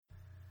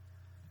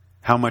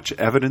How much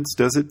evidence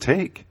does it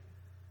take?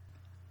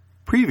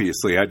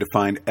 Previously, I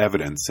defined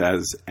evidence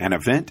as an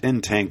event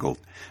entangled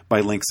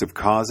by links of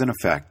cause and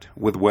effect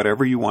with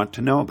whatever you want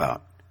to know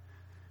about,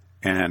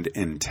 and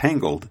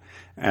entangled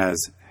as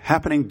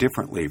happening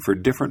differently for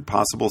different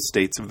possible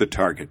states of the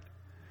target.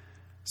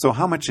 So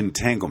how much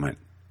entanglement,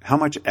 how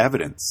much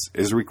evidence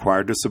is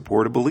required to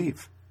support a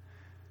belief?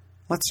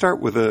 Let's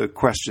start with a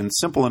question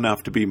simple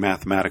enough to be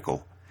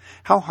mathematical.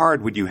 How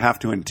hard would you have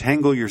to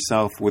entangle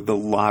yourself with the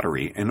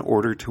lottery in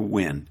order to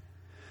win?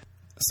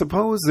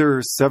 Suppose there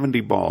are 70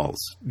 balls,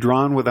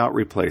 drawn without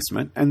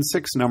replacement, and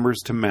 6 numbers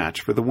to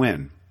match for the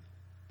win.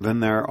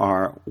 Then there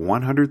are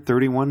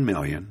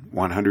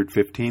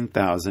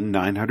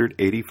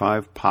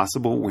 131,115,985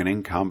 possible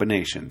winning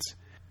combinations.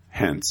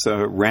 Hence,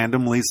 a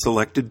randomly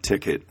selected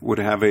ticket would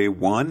have a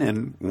 1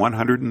 in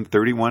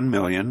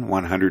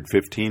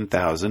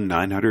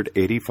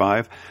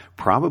 131,115,985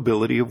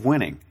 probability of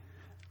winning,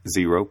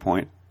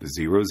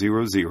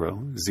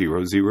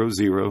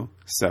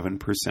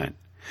 0.0000007%.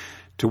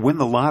 To win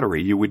the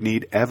lottery, you would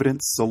need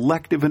evidence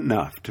selective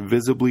enough to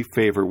visibly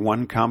favor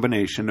one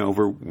combination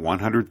over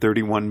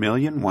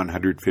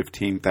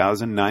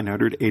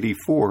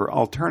 131,115,984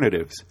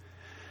 alternatives.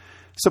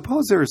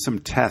 Suppose there are some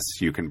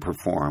tests you can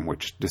perform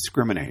which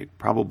discriminate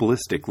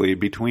probabilistically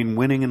between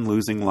winning and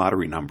losing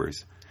lottery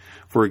numbers.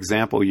 For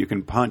example, you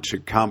can punch a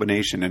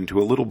combination into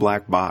a little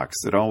black box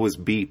that always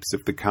beeps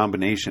if the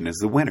combination is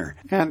the winner,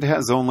 and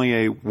has only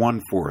a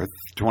 1/4,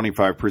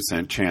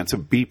 25% chance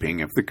of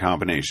beeping if the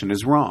combination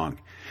is wrong.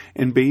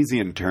 In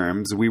Bayesian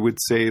terms, we would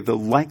say the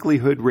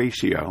likelihood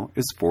ratio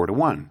is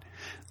 4-to-1.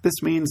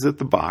 This means that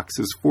the box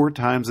is 4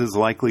 times as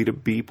likely to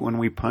beep when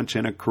we punch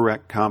in a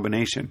correct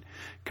combination,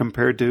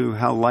 compared to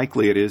how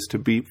likely it is to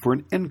beep for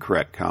an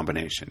incorrect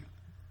combination.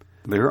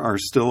 There are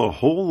still a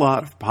whole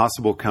lot of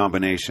possible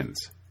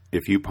combinations.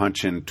 If you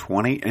punch in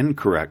 20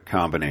 incorrect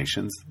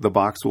combinations, the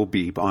box will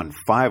beep on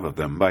 5 of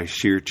them by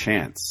sheer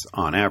chance,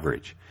 on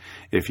average.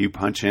 If you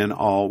punch in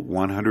all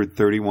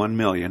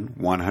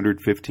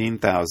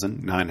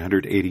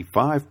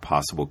 131,115,985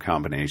 possible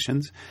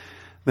combinations,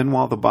 then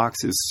while the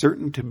box is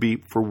certain to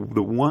beep for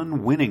the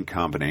one winning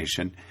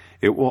combination,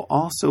 it will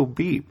also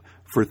beep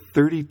for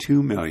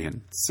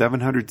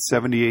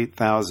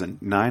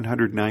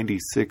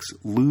 32,778,996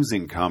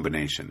 losing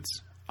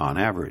combinations, on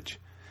average.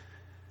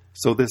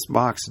 So this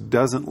box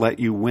doesn't let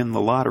you win the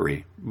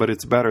lottery, but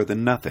it's better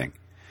than nothing.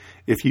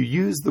 If you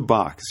use the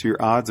box,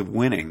 your odds of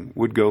winning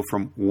would go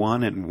from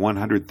 1 in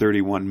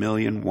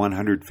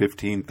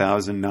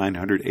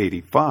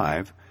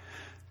 131,115,985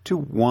 to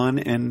 1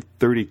 in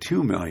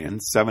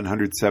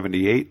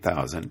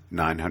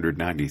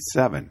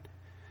 32,778,997.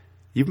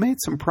 You've made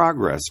some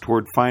progress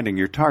toward finding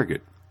your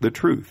target, the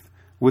truth,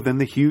 within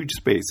the huge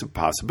space of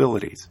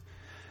possibilities.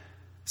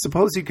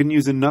 Suppose you can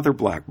use another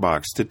black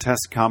box to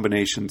test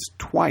combinations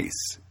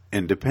twice,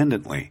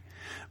 independently.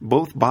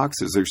 Both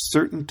boxes are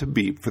certain to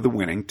beep for the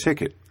winning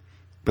ticket,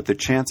 but the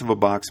chance of a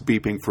box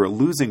beeping for a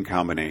losing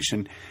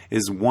combination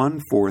is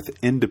 1/4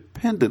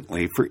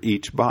 independently for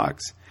each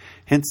box.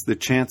 Hence, the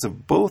chance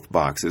of both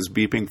boxes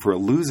beeping for a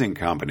losing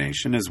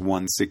combination is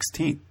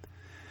 1/16.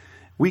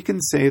 We can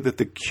say that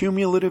the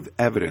cumulative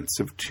evidence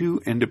of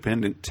 2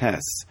 independent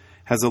tests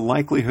has a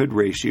likelihood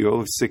ratio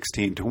of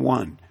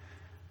 16-to-1.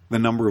 The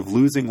number of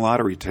losing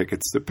lottery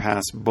tickets that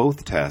pass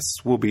both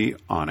tests will be,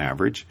 on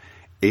average,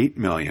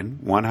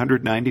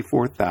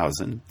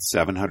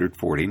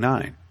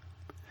 8,194,749.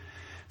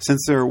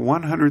 Since there are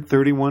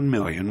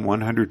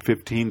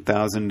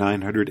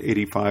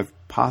 131,115,985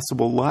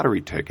 possible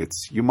lottery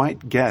tickets, you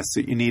might guess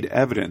that you need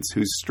evidence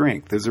whose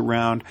strength is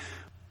around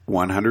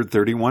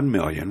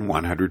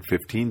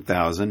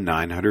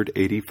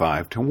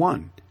 131,115,985 to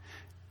 1.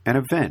 An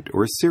event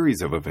or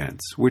series of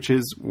events, which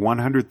is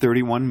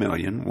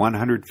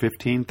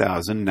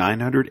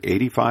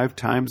 131,115,985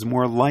 times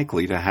more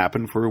likely to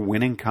happen for a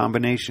winning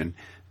combination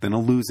than a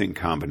losing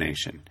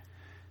combination.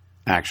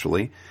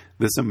 Actually,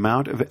 this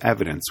amount of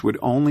evidence would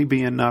only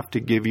be enough to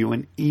give you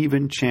an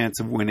even chance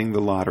of winning the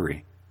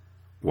lottery.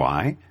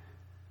 Why?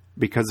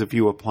 Because if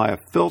you apply a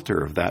filter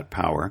of that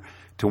power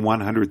to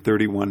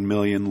 131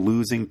 million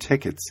losing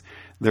tickets,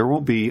 there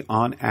will be,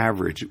 on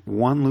average,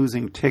 1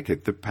 losing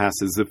ticket that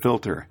passes the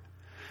filter.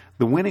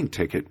 The winning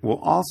ticket will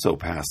also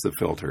pass the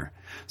filter,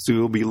 so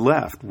you'll be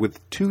left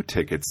with 2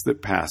 tickets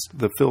that passed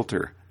the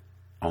filter.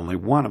 Only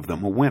one of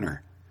them a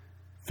winner.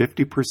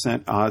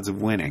 50% odds of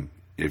winning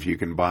if you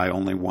can buy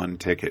only 1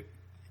 ticket.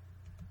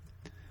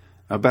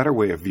 A better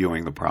way of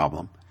viewing the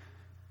problem.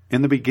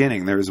 In the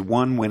beginning, there is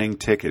 1 winning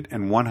ticket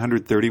and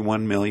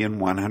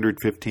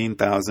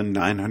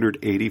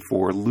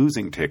 131,115,984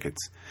 losing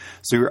tickets.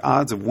 So your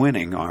odds of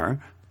winning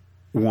are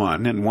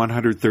 1 in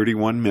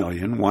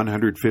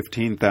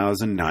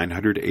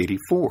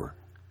 131,115,984.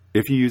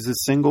 If you use a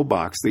single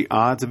box, the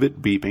odds of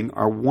it beeping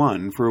are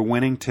 1 for a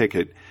winning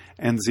ticket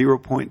and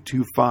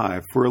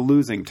 0.25 for a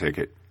losing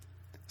ticket.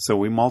 So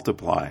we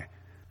multiply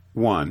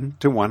 1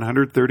 to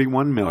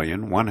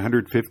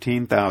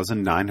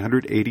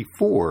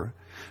 131,115,984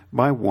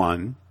 by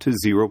 1 to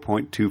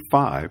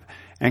 0.25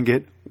 and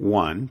get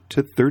 1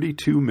 to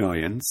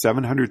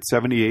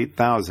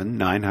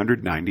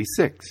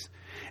 32,778,996.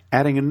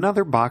 Adding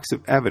another box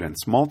of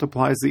evidence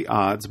multiplies the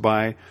odds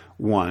by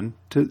 1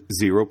 to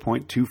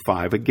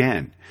 0.25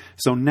 again.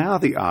 So now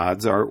the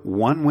odds are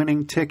one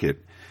winning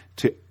ticket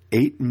to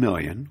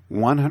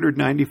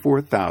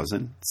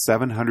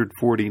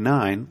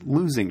 8,194,749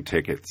 losing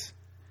tickets.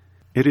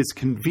 It is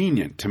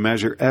convenient to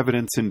measure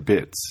evidence in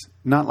bits,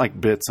 not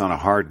like bits on a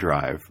hard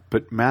drive,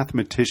 but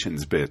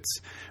mathematicians' bits,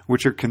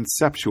 which are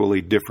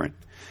conceptually different.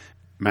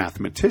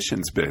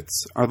 Mathematicians'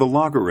 bits are the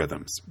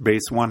logarithms,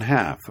 base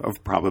 1/2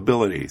 of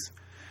probabilities.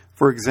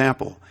 For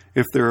example,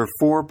 if there are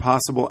 4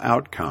 possible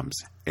outcomes,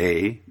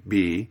 A,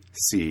 B,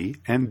 C,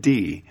 and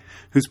D,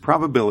 whose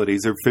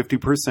probabilities are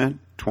 50%,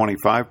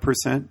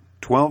 25%,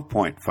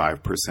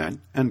 12.5%,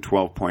 and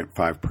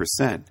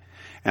 12.5%,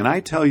 and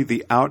I tell you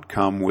the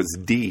outcome was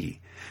D,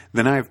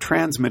 then I have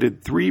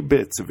transmitted 3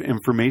 bits of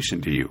information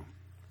to you,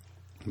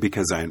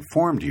 because I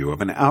informed you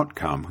of an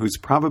outcome whose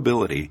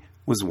probability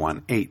was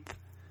 1/8.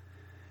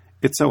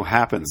 It so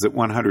happens that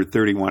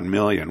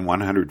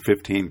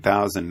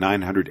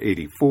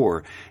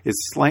 131,115,984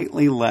 is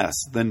slightly less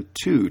than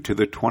 2 to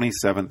the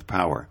 27th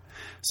power.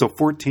 So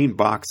 14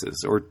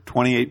 boxes, or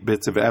 28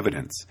 bits of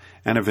evidence,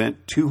 an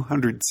event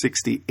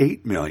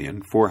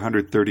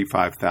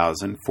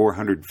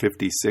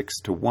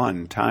 268,435,456 to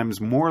 1 times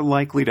more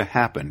likely to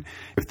happen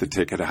if the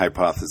ticket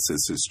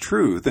hypothesis is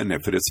true than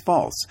if it is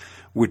false,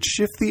 would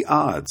shift the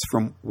odds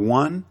from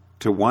 1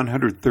 to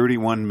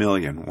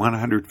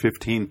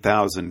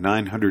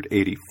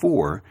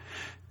 131,115,984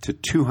 to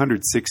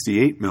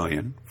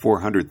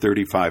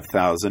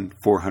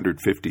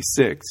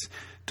 268,435,456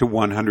 to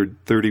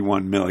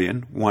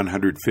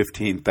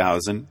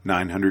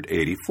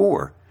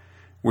 131,115,984,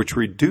 which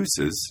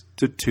reduces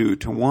to 2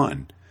 to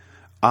 1.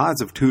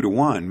 Odds of 2 to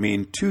 1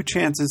 mean 2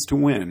 chances to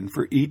win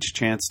for each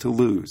chance to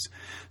lose.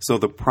 So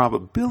the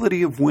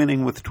probability of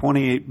winning with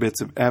 28 bits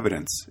of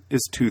evidence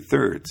is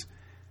 2/3.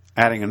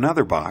 Adding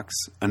another box,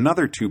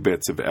 another 2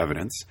 bits of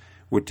evidence,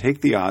 would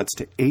take the odds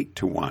to 8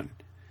 to 1.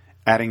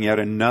 Adding yet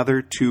another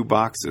 2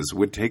 boxes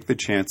would take the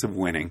chance of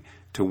winning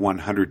to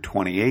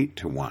 128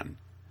 to 1.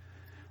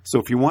 So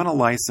if you want to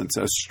license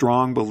a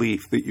strong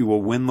belief that you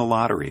will win the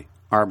lottery,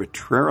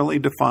 arbitrarily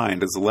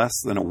defined as less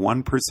than a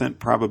 1%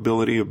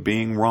 probability of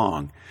being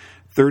wrong,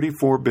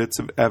 34 bits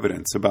of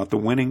evidence about the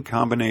winning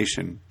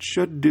combination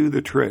should do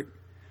the trick.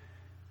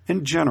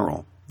 In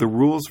general, the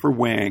rules for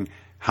weighing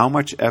how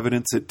much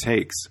evidence it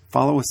takes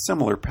follow a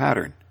similar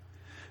pattern.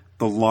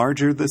 The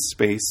larger the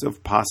space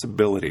of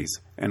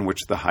possibilities in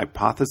which the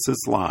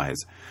hypothesis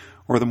lies,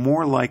 or the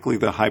more likely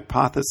the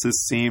hypothesis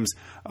seems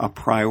a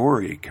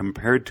priori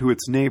compared to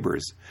its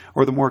neighbors,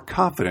 or the more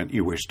confident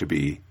you wish to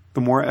be,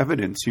 the more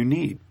evidence you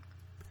need.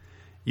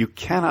 You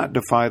cannot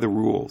defy the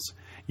rules.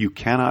 You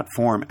cannot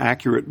form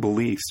accurate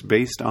beliefs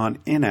based on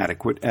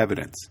inadequate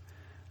evidence.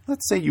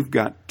 Let's say you've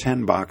got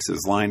 10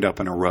 boxes lined up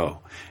in a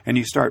row, and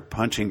you start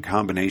punching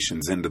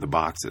combinations into the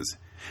boxes.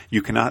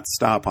 You cannot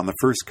stop on the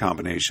first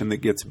combination that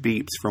gets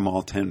beeps from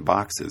all 10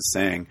 boxes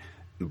saying,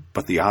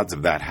 "But the odds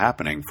of that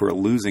happening for a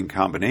losing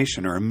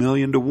combination are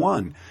 1,000,000 to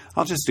 1.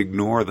 I'll just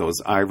ignore those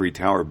ivory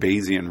tower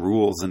Bayesian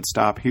rules and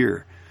stop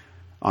here."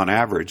 On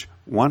average,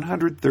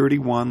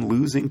 131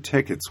 losing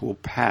tickets will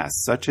pass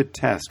such a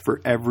test for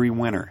every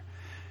winner.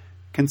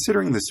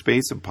 Considering the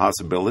space of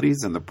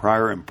possibilities and the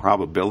prior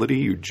improbability,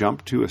 you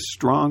jump to a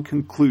strong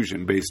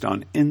conclusion based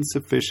on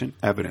insufficient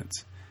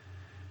evidence.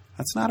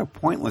 That's not a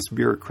pointless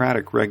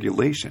bureaucratic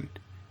regulation.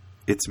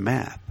 It's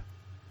math.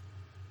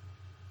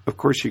 Of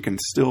course, you can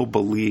still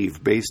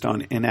believe based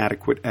on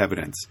inadequate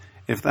evidence,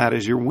 if that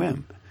is your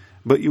whim,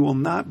 but you will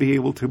not be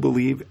able to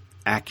believe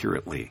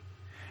accurately.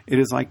 It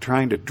is like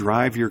trying to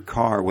drive your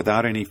car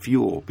without any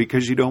fuel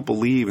because you don't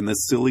believe in the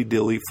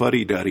silly-dilly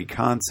fuddy-duddy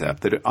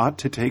concept that it ought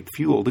to take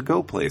fuel to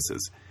go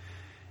places.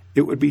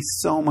 It would be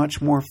so much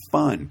more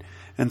fun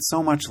and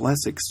so much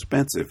less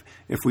expensive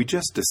if we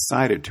just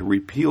decided to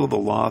repeal the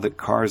law that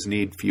cars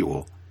need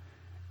fuel.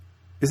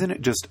 Isn't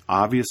it just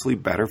obviously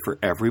better for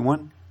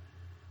everyone?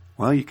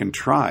 Well, you can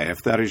try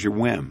if that is your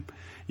whim.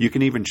 You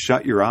can even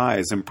shut your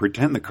eyes and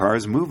pretend the car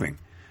is moving.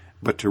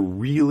 But to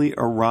really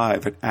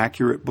arrive at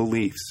accurate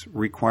beliefs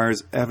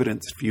requires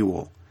evidence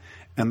fuel.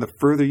 And the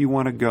further you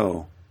want to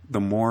go, the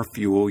more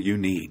fuel you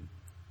need.